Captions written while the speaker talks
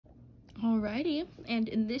Alrighty, and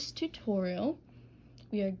in this tutorial,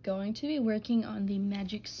 we are going to be working on the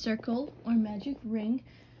magic circle or magic ring,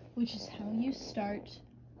 which is how you start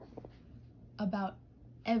about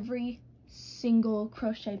every single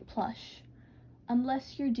crochet plush,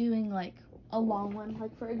 unless you're doing like a long one.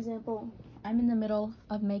 Like for example, I'm in the middle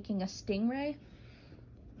of making a stingray.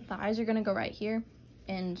 The eyes are gonna go right here,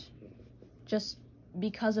 and just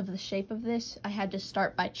because of the shape of this, I had to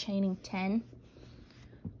start by chaining 10.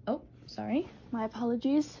 Oh, sorry, my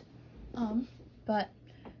apologies. But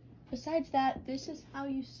besides that, this is how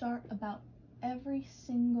you start about every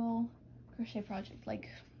single crochet project. Like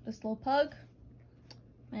this little pug,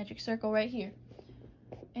 magic circle right here.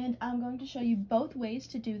 And I'm going to show you both ways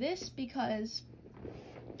to do this, because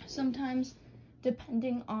sometimes,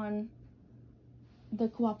 depending on the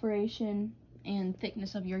cooperation and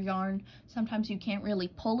thickness of your yarn, sometimes you can't really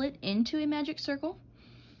pull it into a magic circle,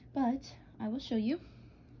 but I will show you.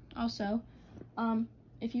 Also,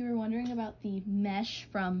 if you were wondering about the mesh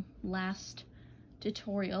from last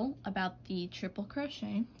tutorial about the triple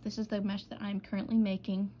crochet, this is the mesh that I'm currently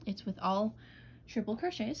making. It's with all triple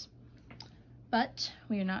crochets, but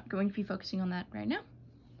we are not going to be focusing on that right now.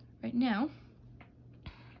 Right now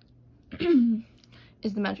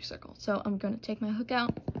is the magic circle. So I'm going to take my hook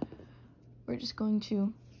out. We're just going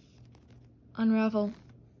to unravel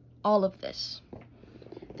all of this.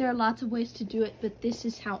 There are lots of ways to do it, but this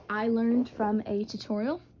is how I learned from a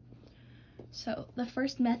tutorial. So the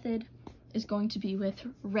first method is going to be with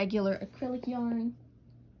regular acrylic yarn.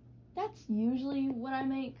 That's usually what I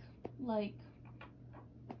make. Like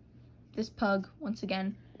this pug, once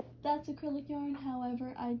again, that's acrylic yarn.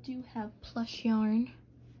 However, I do have plush yarn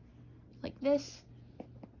like this,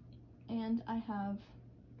 and I have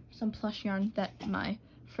some plush yarn that my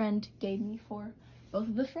friend gave me for both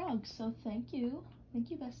of the frogs, so thank you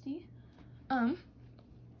bestie.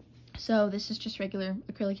 So this is just regular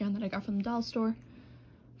acrylic yarn that I got from the doll store.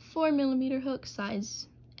 4mm hook, size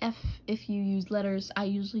F if you use letters. I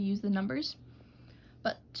usually use the numbers,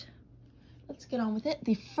 but let's get on with it.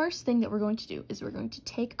 The first thing that we're going to do is we're going to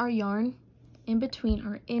take our yarn in between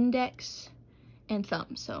our index and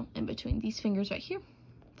thumb. So in between these fingers right here,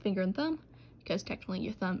 finger and thumb, because technically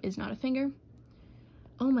your thumb is not a finger.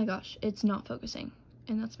 Oh my gosh, it's not focusing,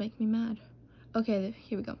 and that's making me mad. Okay,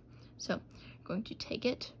 here we go. So I'm going to take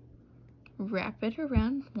it, wrap it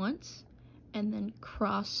around once, and then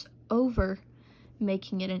cross over,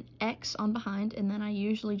 making it an X on behind, and then I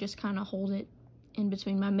usually just kind of hold it in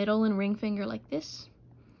between my middle and ring finger like this.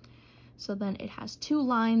 So then it has two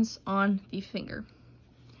lines on the finger.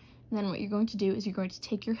 And then what you're going to do is you're going to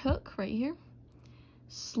take your hook right here,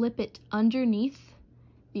 slip it underneath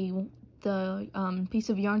the piece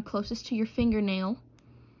of yarn closest to your fingernail,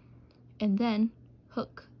 and then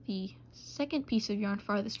hook the second piece of yarn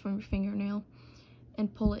farthest from your fingernail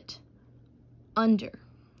and pull it under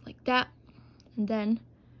like that. And then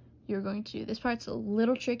you're going to, this part's a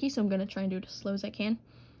little tricky, so I'm going to try and do it as slow as I can.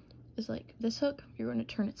 It's like this hook, you're going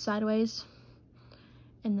to turn it sideways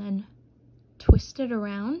and then twist it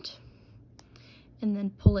around and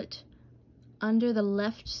then pull it under the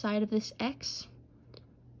left side of this X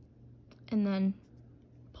and then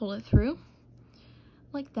pull it through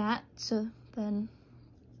like that. So then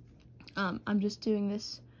I'm just doing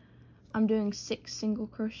this, I'm doing 6 single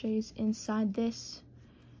crochets inside this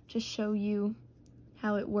to show you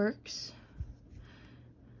how it works.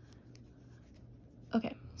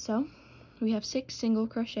 Okay, so we have 6 single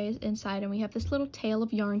crochets inside, and we have this little tail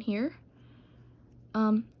of yarn here.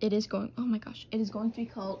 It is going, oh my gosh, it is going to be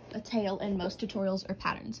called a tail in most tutorials or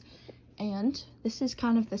patterns. And this is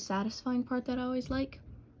kind of the satisfying part that I always like.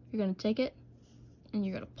 You're gonna take it and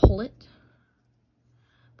you're gonna pull it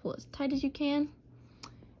as tight as you can,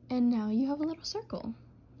 and now you have a little circle.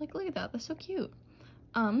 Like, look at that, that's so cute.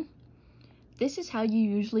 This is how you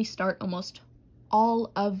usually start almost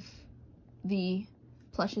all of the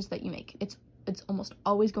plushes that you make. It's almost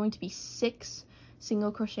always going to be 6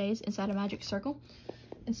 single crochets inside a magic circle.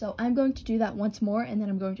 And so I'm going to do that once more, and then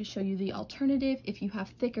I'm going to show you the alternative if you have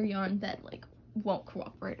thicker yarn that like won't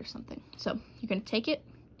cooperate or something. So you're going to take it,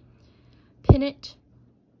 pin it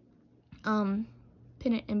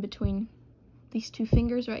in between these 2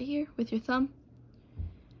 fingers right here with your thumb,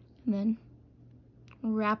 and then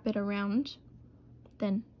wrap it around,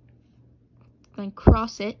 then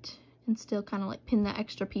cross it and still kind of like pin that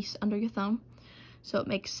extra piece under your thumb so it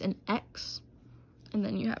makes an X, and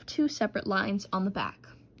then you have 2 separate lines on the back.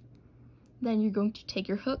 Then you're going to take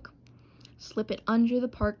your hook, slip it under the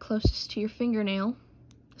part closest to your fingernail,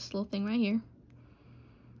 this little thing right here,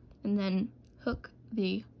 and then hook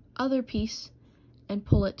the other piece and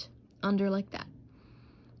pull it under like that.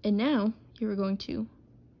 And now you're going to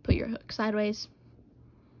put your hook sideways,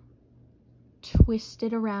 twist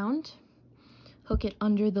it around, hook it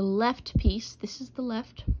under the left piece. This is the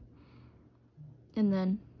left. And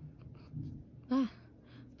then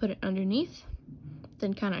put it underneath.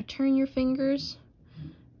 Then kind of turn your fingers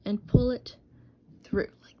and pull it through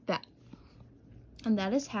like that. And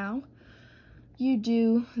that is how you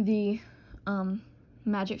do the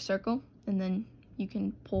magic circle, and then you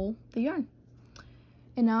can pull the yarn.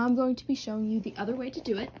 And now I'm going to be showing you the other way to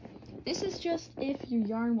do it. This is just if your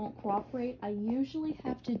yarn won't cooperate. I usually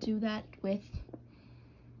have to do that with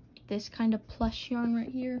this kind of plush yarn right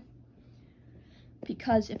here,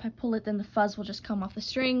 because if I pull it, then the fuzz will just come off the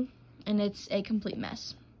string and it's a complete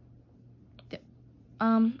mess.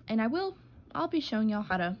 And I'll be showing y'all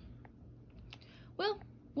how to, well,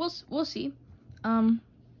 we'll see.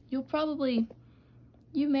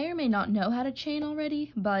 You may or may not know how to chain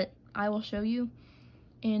already, but I will show you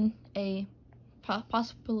in a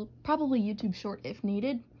probably YouTube short if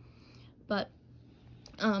needed. But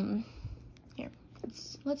here,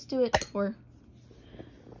 let's do it. For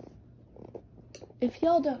if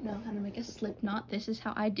y'all don't know how to make a slip knot, this is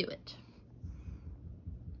how I do it.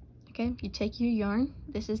 Okay, you take your yarn.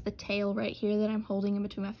 This is the tail right here that I'm holding in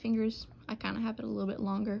between my fingers. I kind of have it a little bit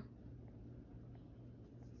longer.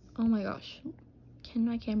 Oh my gosh, can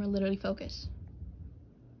my camera literally focus?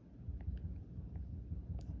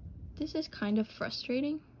 This is kind of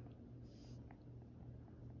frustrating.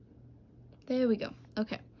 There we go.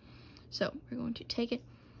 Okay, so we're going to take it,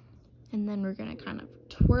 and then we're going to kind of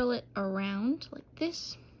twirl it around like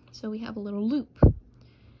this, so we have a little loop.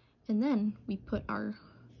 And then we put our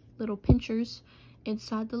little pinchers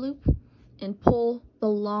inside the loop and pull the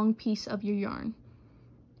long piece of your yarn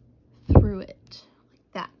through it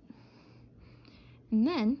like that.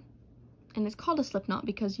 And it's called a slip knot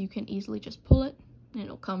because you can easily just pull it and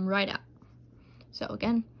it'll come right out. So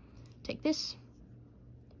again, take this,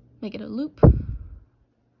 make it a loop,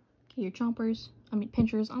 get your pinchers,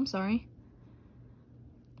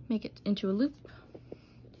 make it into a loop,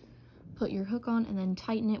 put your hook on, and then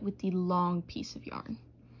tighten it with the long piece of yarn.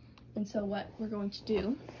 And so what we're going to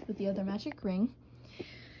do with the other magic ring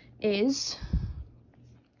is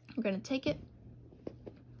we're going to take it.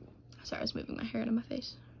 Sorry, I was moving my hair out of my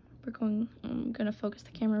face. I'm going to focus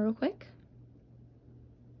the camera real quick.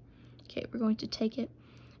 Okay, we're going to take it,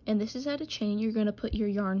 and this is how to chain. You're going to put your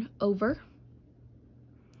yarn over,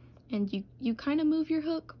 and you kind of move your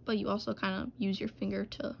hook, but you also kind of use your finger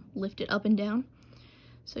to lift it up and down.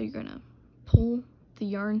 So you're going to pull the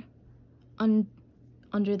yarn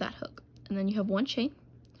under that hook, and then you have one chain.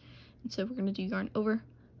 And so we're going to do yarn over,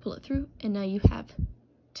 pull it through, and now you have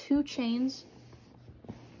 2 chains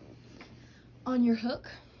on your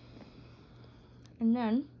hook. And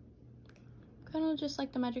then, kind of just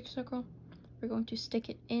like the magic circle, we're going to stick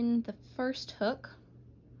it in the first hook,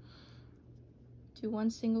 do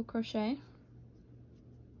 1 single crochet,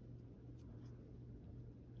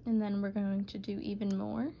 and then we're going to do even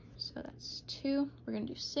more. So that's 2. We're going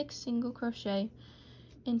to do 6 single crochet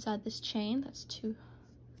inside this chain. That's 2.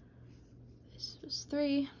 This was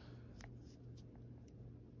 3.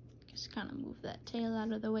 Just kind of move that tail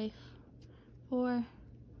out of the way. 4,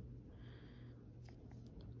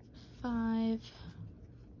 5,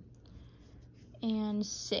 and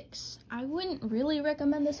 6. I wouldn't really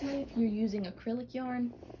recommend this way if you're using acrylic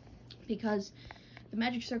yarn, because the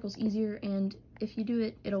magic circle's easier, and if you do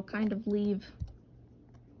it, it'll kind of leave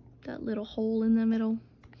that little hole in the middle.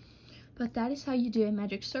 But that is how you do a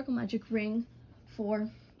magic circle, magic ring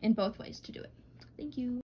in both ways to do it. Thank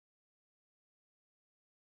you.